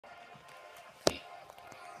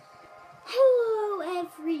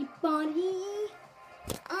everybody.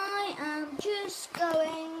 I am just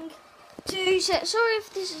going to... sorry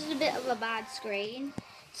if this is a bit of a bad screen.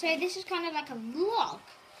 So this is kind of like a vlog.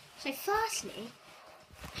 So firstly,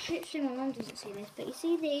 hopefully my mum doesn't see this, but you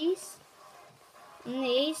see these? And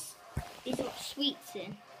these are got sweets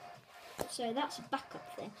in. So that's a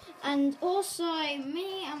backup thing. And also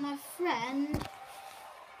me and my friend,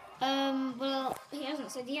 well, he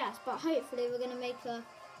hasn't said yes, but hopefully we're going to make a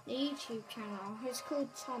YouTube channel. It's called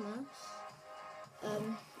Thomas.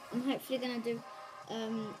 I'm hopefully going to do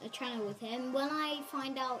a channel with him. When I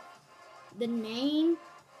find out the name,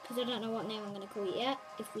 because I don't know what name I'm going to call it yet,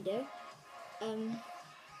 if we do,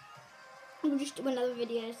 we'll just do another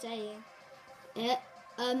video saying it.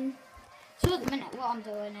 So at the minute what I'm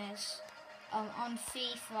doing is on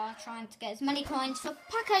FIFA trying to get as many coins for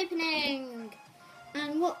pack opening.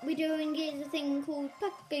 And what we're doing is a thing called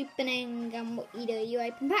pack opening, and what you do, you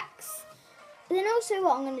open packs. But then also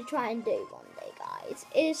what I'm going to try and do one day, guys,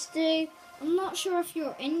 is to, I'm not sure if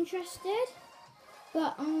you're interested,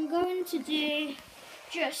 but I'm going to do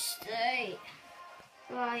just a,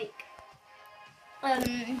 like,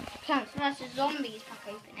 Plants vs Zombies pack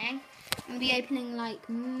opening. I'm going to be opening, like,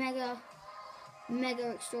 mega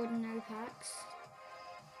extraordinary packs.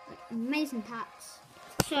 Like, amazing packs.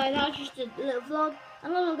 So that was just a little vlog,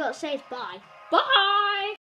 and all I've got to say is bye. Bye!